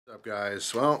What's up,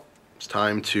 guys? Well, it's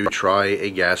time to try a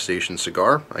gas station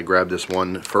cigar. I grabbed this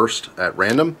one first at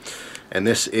random, and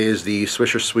this is the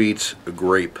Swisher Sweet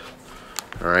Grape.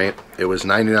 Alright, it was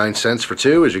 99 cents for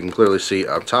two, as you can clearly see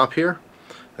up top here.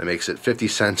 That makes it 50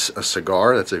 cents a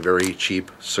cigar. That's a very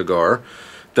cheap cigar.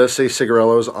 It does say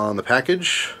cigarillos on the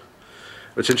package.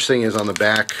 What's interesting is on the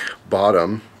back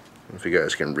bottom, I don't know if you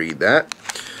guys can read that,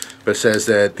 but it says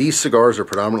that these cigars are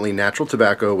predominantly natural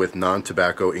tobacco with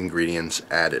non-tobacco ingredients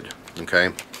added.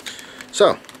 Okay,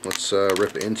 so let's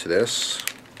rip into this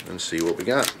and see what we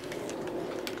got.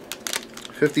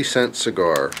 50-cent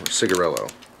cigar, or cigarillo.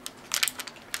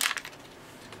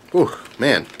 Ooh,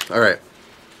 man, alright.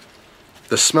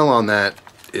 The smell on that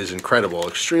is incredible.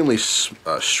 Extremely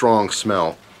strong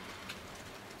smell.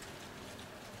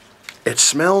 It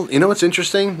smelled, you know what's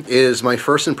interesting is my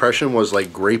first impression was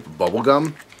like grape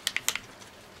bubblegum.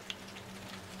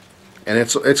 And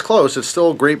it's close, it's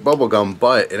still grape bubblegum,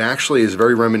 but it actually is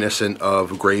very reminiscent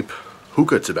of grape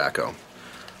hookah tobacco.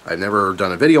 I've never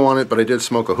done a video on it, but I did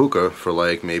smoke a hookah for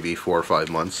like maybe 4 or 5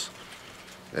 months.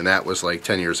 And that was like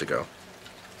 10 years ago.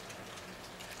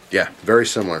 Yeah, very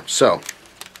similar. So,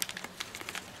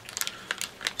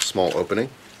 small opening.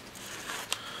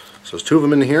 So there's two of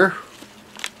them in here.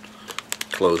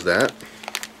 Close that.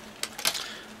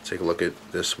 Take a look at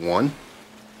this one.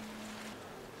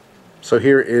 So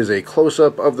here is a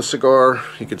close-up of the cigar.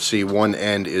 You can see one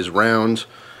end is round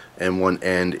and one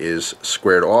end is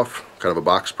squared off, kind of a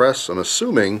box press. I'm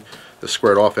assuming the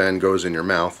squared off end goes in your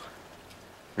mouth,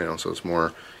 you know, so it's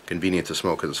more convenient to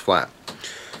smoke because it's flat.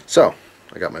 So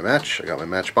I got my match, I got my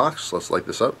match box. Let's light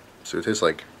this up, see what it tastes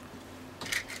like.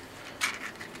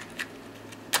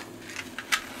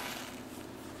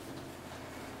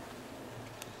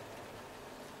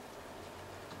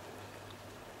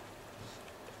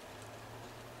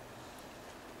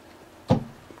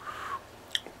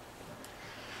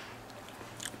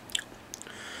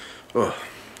 Ugh.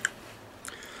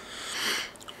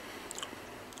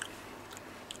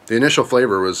 The initial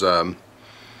flavor was, well,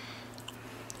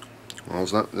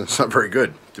 it's not very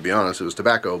good, to be honest. It was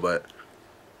tobacco, but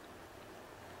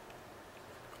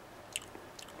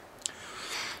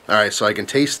all right. So I can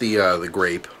taste the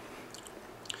grape.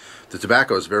 The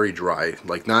tobacco is very dry,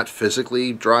 like not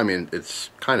physically dry. I mean, it's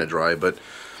kind of dry, but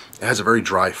it has a very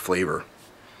dry flavor.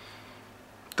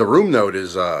 The room note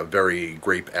is very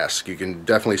grape-esque. You can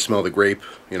definitely smell the grape,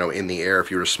 you know, in the air.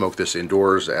 If you were to smoke this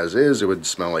indoors as is, it would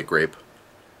smell like grape.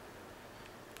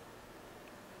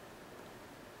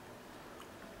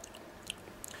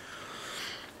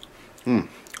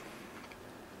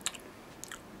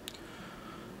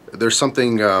 There's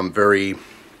something very,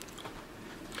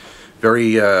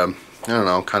 I don't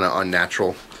know, kind of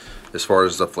unnatural as far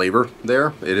as the flavor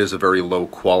there. It is a very low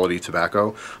quality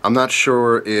tobacco. I'm not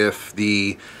sure if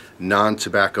the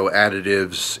non-tobacco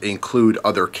additives include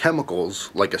other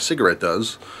chemicals like a cigarette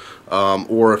does,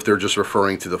 or if they're just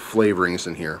referring to the flavorings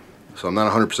in here. So I'm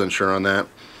not 100% sure on that.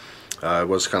 It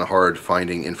was kind of hard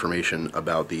finding information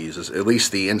about these, at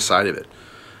least the inside of it.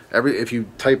 If you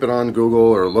type it on Google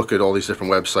or look at all these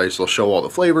different websites, they'll show all the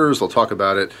flavors, they'll talk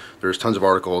about it. There's tons of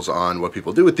articles on what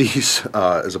people do with these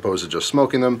as opposed to just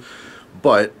smoking them.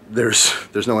 But there's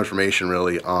no information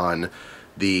really on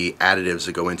the additives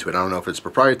that go into it. I don't know if it's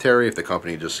proprietary, if the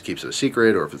company just keeps it a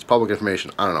secret, or if it's public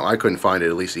information. I don't know. I couldn't find it,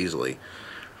 at least easily.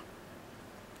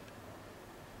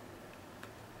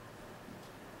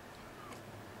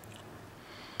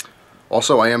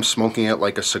 Also, I am smoking it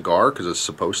like a cigar because it's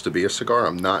supposed to be a cigar.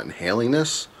 I'm not inhaling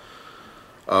this.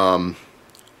 Yeah,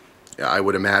 I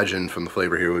would imagine from the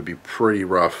flavor here it would be pretty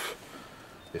rough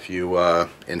if you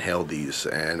inhaled these.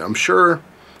 And I'm sure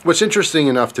what's interesting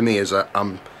enough to me is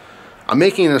I'm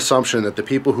making an assumption that the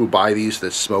people who buy these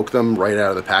that smoke them right out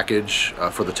of the package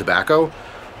for the tobacco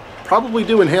probably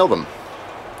do inhale them.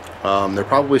 They're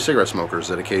probably cigarette smokers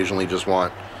that occasionally just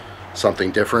want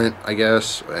something different, I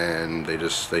guess, and they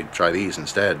try these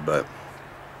instead, but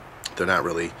they're not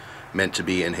really meant to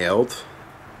be inhaled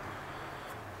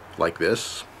like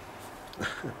this.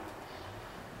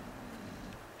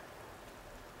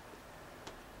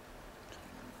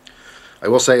 I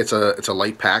will say it's a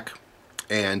light pack,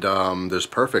 and there's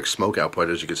perfect smoke output,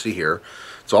 as you can see here.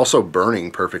 It's also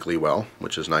burning perfectly well,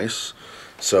 which is nice.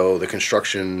 So the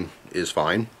construction is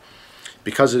fine.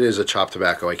 Because it is a chopped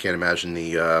tobacco, I can't imagine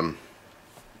the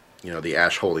you know, the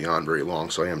ash holding on very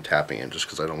long, so I am tapping it just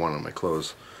because I don't want it on my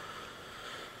clothes.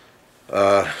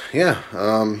 Yeah,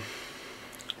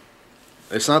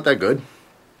 it's not that good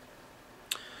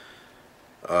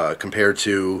compared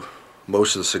to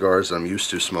most of the cigars that I'm used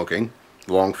to smoking,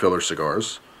 long filler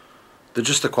cigars.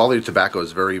 just the quality of tobacco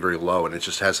is very, very low, and it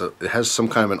just has it has some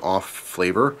kind of an off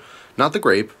flavor. Not the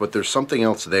grape, but there's something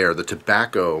else there. The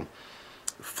tobacco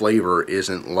flavor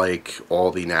isn't like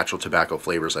all the natural tobacco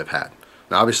flavors I've had.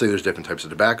 Now, obviously, there's different types of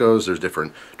tobaccos. There's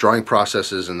different drying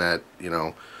processes, and that, you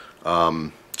know,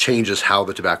 changes how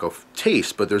the tobacco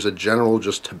tastes. But there's a general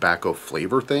just tobacco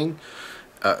flavor thing,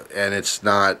 and it's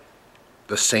not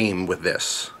the same with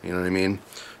this. You know what I mean?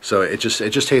 So it just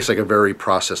tastes like a very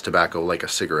processed tobacco, like a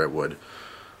cigarette would.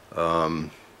 But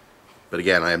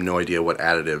again, I have no idea what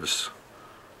additives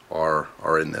are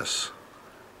in this.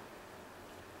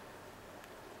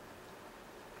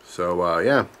 So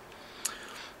yeah.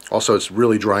 Also, it's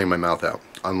really drying my mouth out,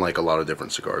 unlike a lot of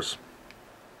different cigars.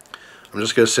 I'm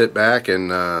just gonna sit back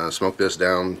and smoke this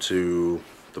down to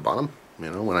the bottom. You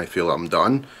know, when I feel I'm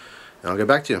done, and I'll get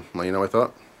back to you. Let you know what I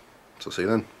thought. So see you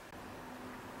then.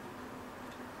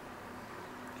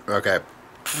 Okay,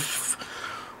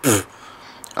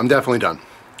 I'm definitely done.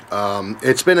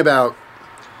 It's been about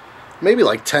maybe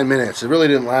like 10 minutes. It really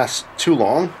didn't last too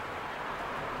long.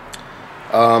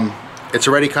 It's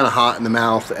already kind of hot in the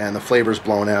mouth and the flavor's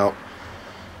blown out.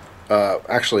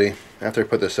 Actually, after I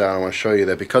put this out, I want to show you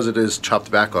that because it is chopped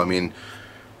tobacco, I mean,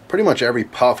 pretty much every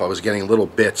puff I was getting little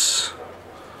bits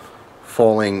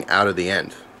falling out of the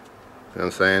end. You know what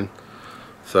I'm saying?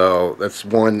 So that's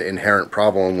one inherent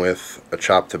problem with a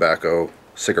chopped tobacco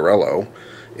cigarillo,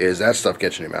 is that stuff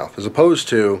gets in your mouth, as opposed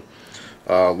to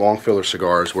long filler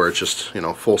cigars where it's just, you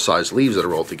know, full-size leaves that are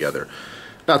rolled together.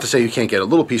 Not to say you can't get a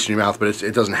little piece in your mouth, but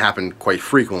it doesn't happen quite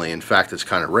frequently. In fact, it's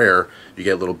kind of rare. You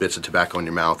get little bits of tobacco in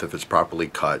your mouth if it's properly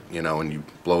cut, you know, and you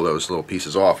blow those little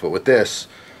pieces off. But with this,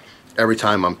 every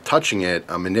time I'm touching it,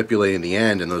 I'm manipulating the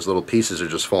end, and those little pieces are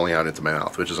just falling out into my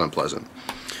mouth, which is unpleasant.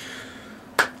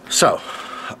 So,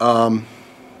 although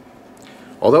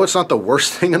it's not the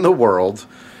worst thing in the world,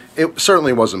 it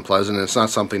certainly wasn't pleasant. It's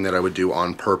not something that I would do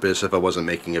on purpose. If I wasn't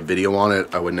making a video on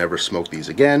it, I would never smoke these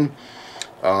again.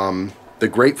 The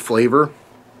grape flavor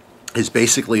is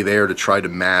basically there to try to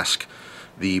mask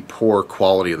the poor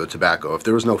quality of the tobacco. If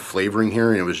there was no flavoring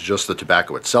here and it was just the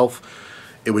tobacco itself,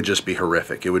 it would just be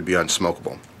horrific. It would be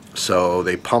unsmokable. So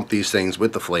they pump these things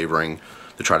with the flavoring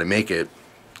to try to make it,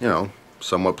 you know,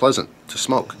 somewhat pleasant to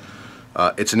smoke.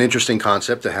 It's an interesting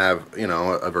concept to have, you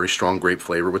know, a very strong grape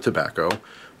flavor with tobacco.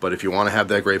 But if you want to have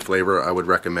that grape flavor, I would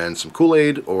recommend some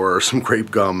Kool-Aid or some grape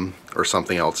gum or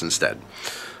something else instead.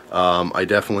 I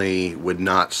definitely would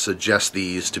not suggest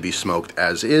these to be smoked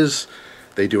as is.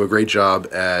 They do a great job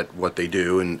at what they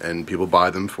do, and people buy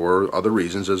them for other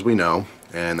reasons, as we know,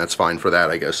 and that's fine for that,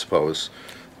 I guess, suppose.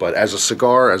 But as a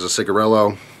cigar, as a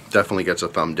cigarillo, definitely gets a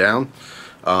thumb down.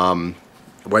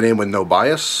 Went in with no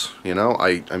bias, you know.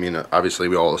 I mean, obviously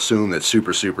we all assume that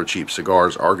super cheap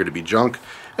cigars are going to be junk,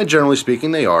 and generally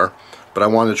speaking they are, but I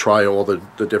wanted to try all the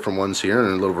different ones here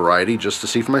and a little variety just to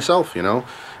see for myself, you know.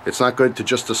 It's not good to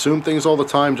just assume things all the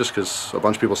time just because a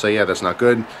bunch of people say, yeah, that's not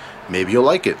good. Maybe you'll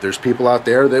like it. There's people out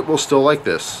there that will still like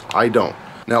this. I don't.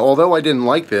 Now, although I didn't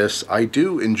like this, I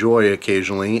do enjoy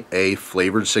occasionally a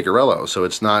flavored cigarillo. So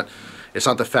it's not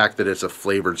the fact that it's a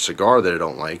flavored cigar that I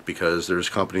don't like, because there's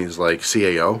companies like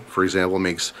CAO, for example,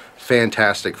 makes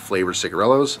fantastic flavored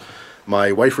cigarillos.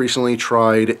 My wife recently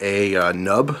tried a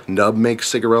Nub. Nub makes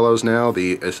cigarillos now. I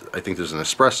think there's an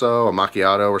espresso, a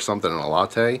macchiato or something, and a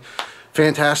latte.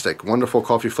 Fantastic, wonderful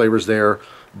coffee flavors there,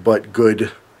 but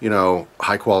good, you know,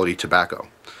 high quality tobacco.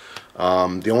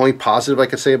 The only positive I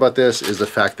could say about this is the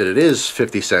fact that it is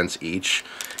 50 cents each,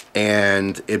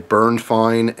 and it burned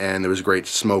fine, and there was great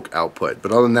smoke output.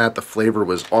 But other than that, the flavor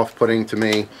was off-putting to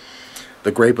me.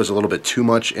 The grape was a little bit too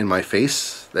much in my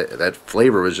face. That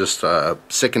flavor was just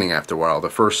sickening after a while. The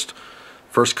first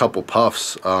couple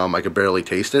puffs, I could barely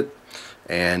taste it,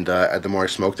 and the more I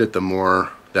smoked it, the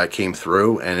more that came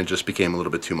through, and it just became a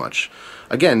little bit too much.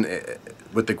 Again,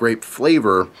 with the grape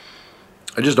flavor,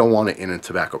 I just don't want it in a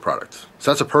tobacco product.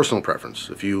 So that's a personal preference.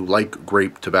 If you like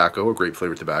grape tobacco or grape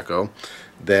flavored tobacco,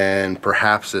 then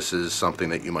perhaps this is something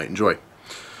that you might enjoy.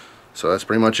 So that's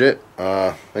pretty much it.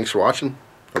 Thanks for watching.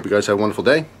 Hope you guys have a wonderful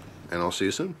day, and I'll see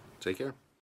you soon. Take care.